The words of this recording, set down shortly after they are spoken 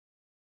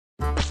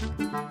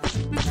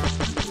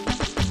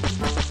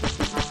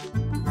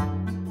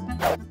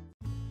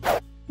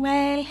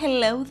Well,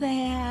 hello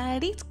there,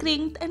 it's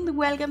Kriint and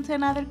welcome to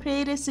another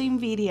Creative Sim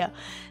video.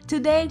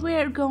 Today we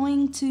are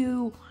going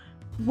to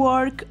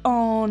work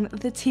on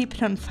the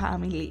Tipton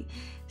family.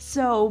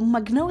 So,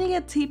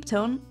 Magnolia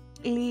Tipton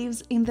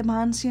lives in the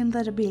mansion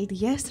that I built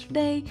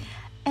yesterday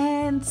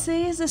and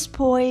she is a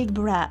spoiled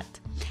brat.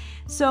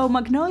 So,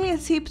 Magnolia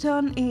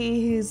Tipton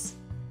is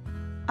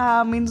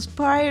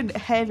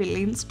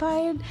heavily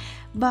inspired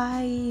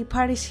by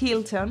Paris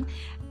Hilton,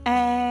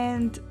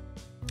 and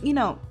you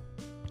know,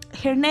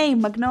 her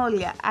name,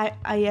 Magnolia,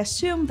 I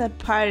assume that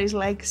Paris,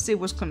 like she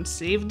was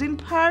conceived in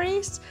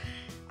Paris,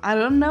 I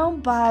don't know,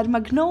 but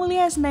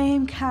Magnolia's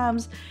name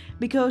comes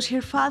because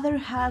her father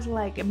has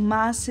like a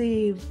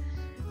massive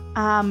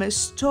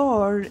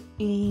store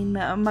in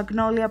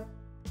Magnolia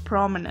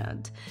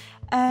Promenade,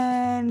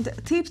 and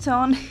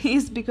Tipton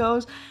is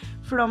because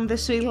from the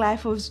Sweet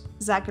Life of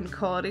Zack and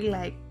Cody,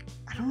 like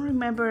I don't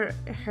remember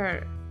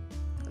her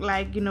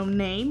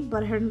name,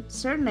 but her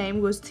surname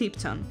was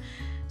Tipton.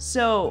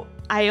 So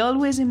I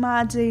always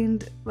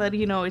imagined that,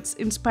 it's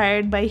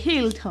inspired by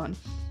Hilton.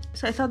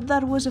 So I thought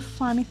that was a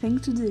funny thing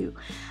to do.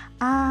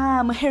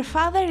 Her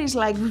father is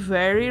like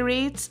very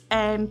rich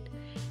and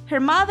her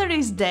mother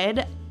is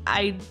dead.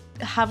 I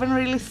haven't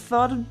really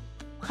thought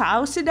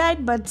how she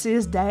died, but she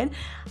is dead.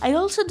 I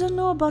also don't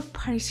know about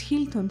Paris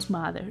Hilton's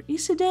mother.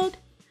 Is she dead?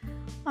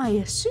 I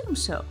assume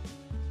so.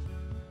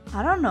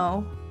 I don't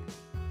know.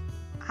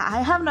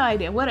 I have no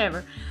idea,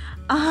 whatever.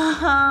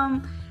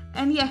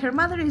 And yeah, her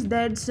mother is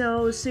dead,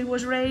 so she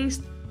was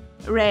raised,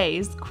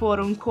 quote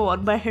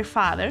unquote, by her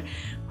father,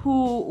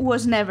 who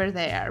was never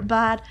there.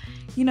 But,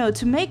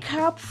 to make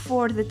up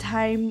for the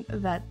time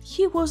that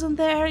he wasn't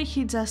there,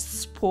 he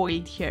just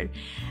spoiled her.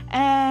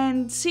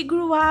 And she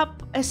grew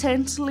up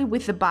essentially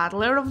with the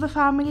butler of the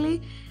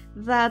family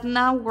that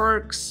now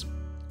works,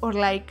 or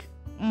like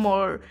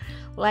more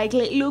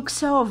likely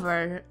looks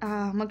over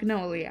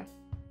Magnolia.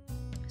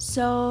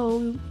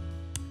 So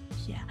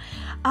yeah,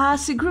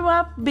 she grew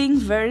up being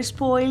very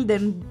spoiled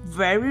and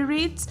very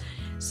rich,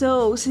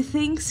 so she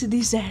thinks she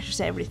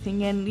deserves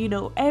everything, and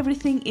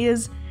everything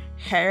is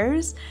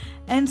hers.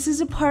 And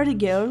she's a party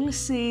girl,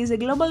 she's a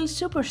global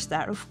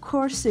superstar, of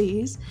course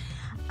she is,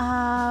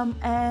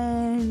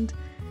 and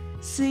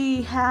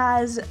she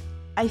has,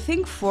 I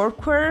think, 4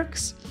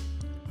 quirks.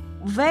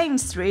 Vane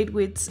Street,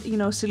 which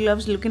she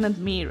loves looking at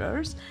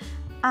mirrors.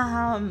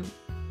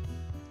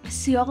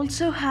 She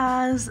also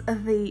has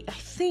I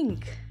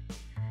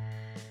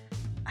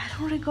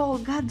don't recall,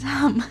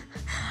 goddamn.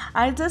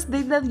 I just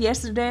did that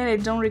yesterday and I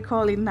don't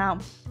recall it now.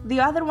 The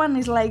other one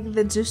is like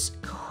the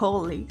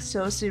juice-holic,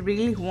 so she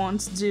really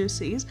wants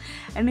juices.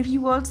 And if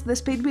you watched the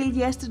speed build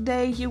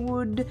yesterday, you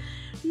would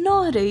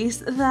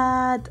notice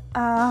that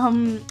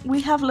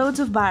we have loads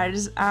of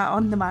bars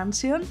on the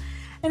mansion.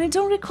 And I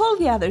don't recall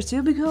the other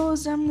 2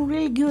 because I'm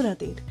really good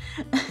at it.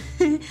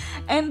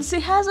 And she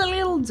has a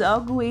little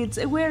dog, which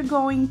we're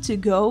going to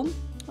go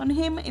on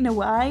him in a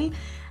while.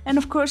 And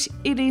of course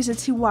it is a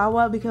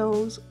Chihuahua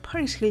because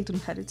Paris Hilton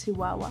had a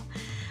Chihuahua.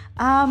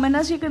 And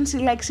as you can see,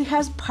 like, she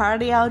has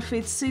party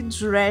outfits, she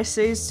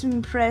dresses to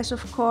impress,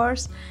 of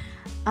course.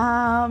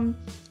 I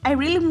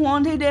really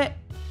wanted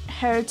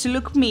her to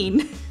look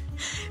mean.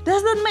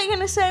 Does that make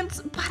any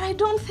sense? But I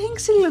don't think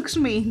she looks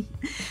mean,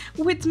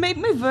 which made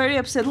me very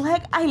upset.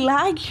 Like, I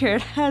like her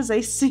as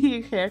I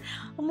see her.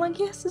 I'm like,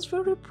 yes, it's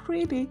very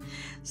pretty.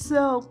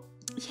 So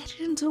yeah,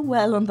 didn't do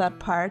well on that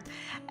part.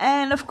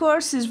 And of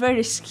course she's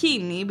very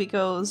skinny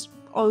because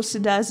all she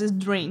does is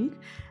drink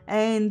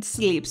and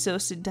sleep, so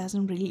she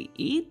doesn't really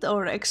eat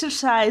or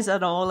exercise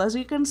at all, as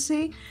you can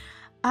see.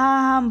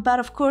 But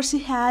of course she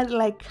had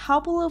like a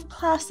couple of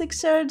plastic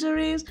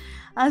surgeries,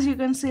 as you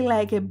can see,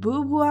 like a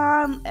boob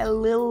one, a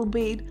little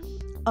bit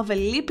of a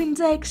lip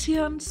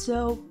injection.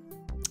 So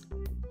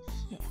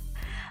yeah,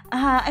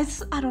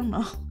 I don't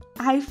know,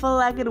 I felt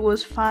like it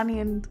was funny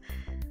and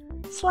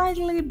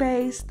slightly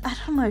based. I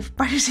don't know if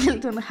Paris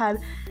Hilton had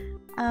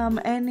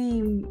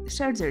any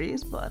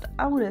surgeries, but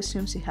I would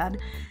assume she had.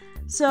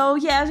 So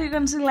yeah, as you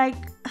can see, like,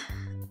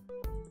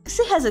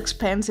 she has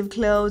expensive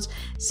clothes.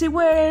 She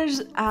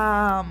wears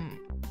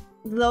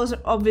those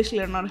obviously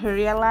are not her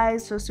real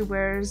eyes, so she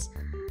wears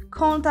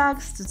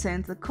contacts to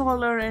change the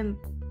color, and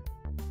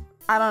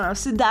I don't know,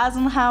 she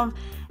doesn't have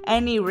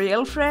any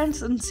real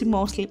friends and she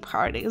mostly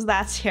parties.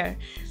 That's her.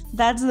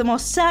 That's the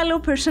most shallow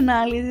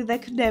personality that I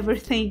could ever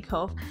think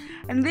of.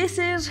 And this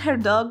is her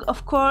dog.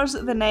 Of course,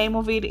 the name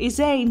of it is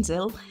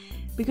Angel,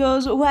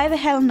 because why the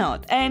hell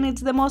not? And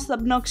it's the most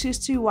obnoxious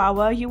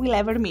Chihuahua you will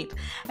ever meet.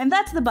 And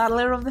that's the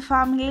butler of the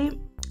family.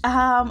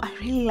 I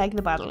really like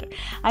the butler.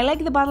 I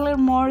like the butler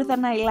more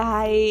than I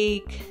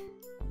like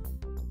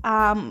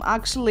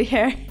actually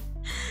her.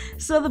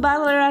 So the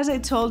butler, as I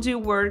told you,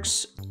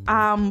 works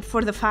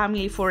for the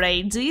family for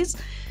ages,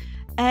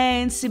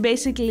 and she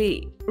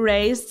basically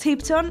raised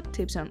Tipton,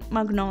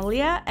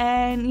 Magnolia,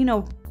 and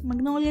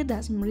Magnolia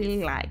doesn't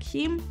really like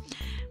him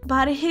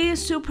but he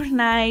is super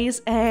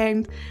nice,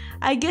 and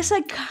I guess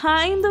I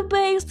kind of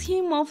based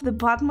him off the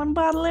Batman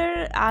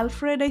butler.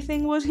 Alfred, I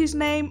think, was his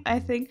name. I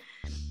think,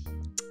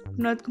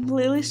 not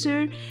completely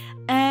sure.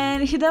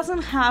 And he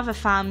doesn't have a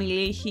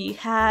family. He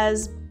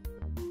has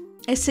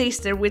a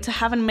sister, which I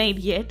haven't made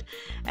yet,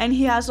 and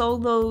he has all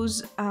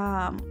those,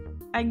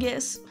 I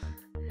guess,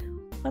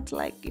 what,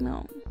 like, you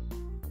know,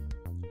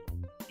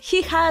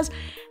 he has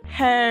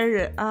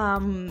her,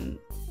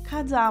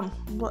 goddamn,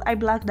 I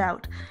blacked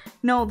out.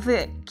 No,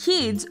 the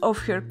kids of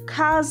her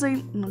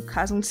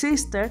cousin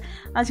sister,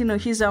 as you know,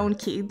 his own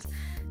kids.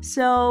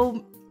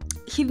 So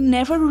he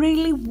never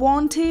really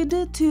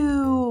wanted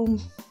to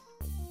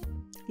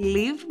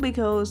leave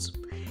because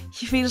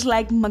he feels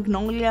like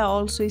Magnolia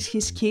also is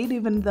his kid,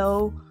 even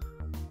though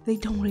they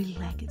don't really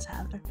like each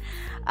other.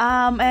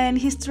 And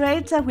his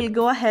traits, I will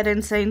go ahead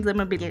and say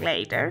them a bit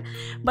later.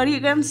 But you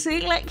can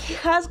see, like, he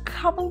has a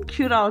couple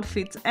cute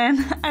outfits, and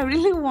I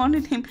really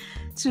wanted him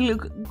to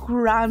look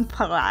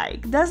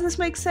grandpa-like. Does this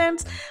make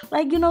sense?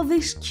 Like, you know,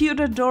 this cute,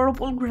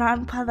 adorable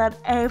grandpa that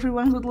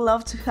everyone would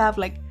love to have.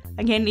 Like,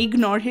 again,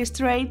 ignore his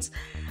traits.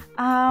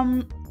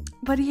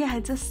 But yeah,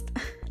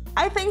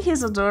 I think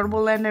he's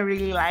adorable and I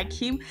really like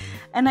him.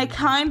 And I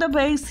kind of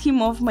based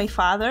him off my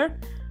father.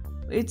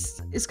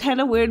 It's kind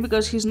of weird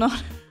because he's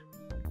not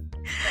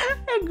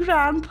a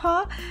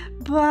grandpa,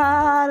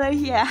 but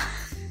yeah.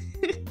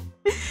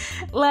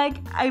 Like,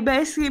 I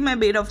base him a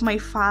bit of my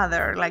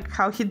father, like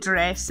how he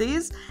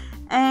dresses,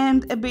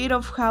 and a bit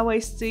of how I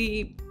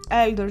see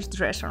elders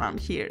dress around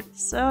here.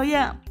 So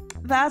yeah,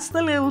 that's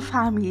the little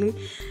family.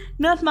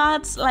 Not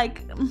much,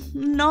 like,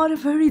 not a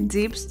very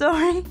deep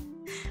story,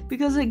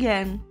 because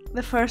again,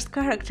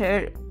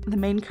 the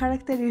main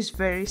character is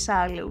very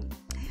shallow.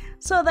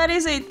 So that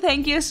is it.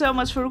 Thank you so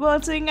much for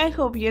watching. I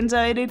hope you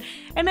enjoyed it,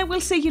 and I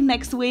will see you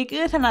next week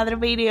with another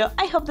video.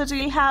 I hope that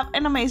you will have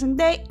an amazing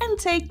day and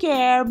take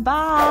care.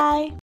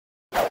 Bye!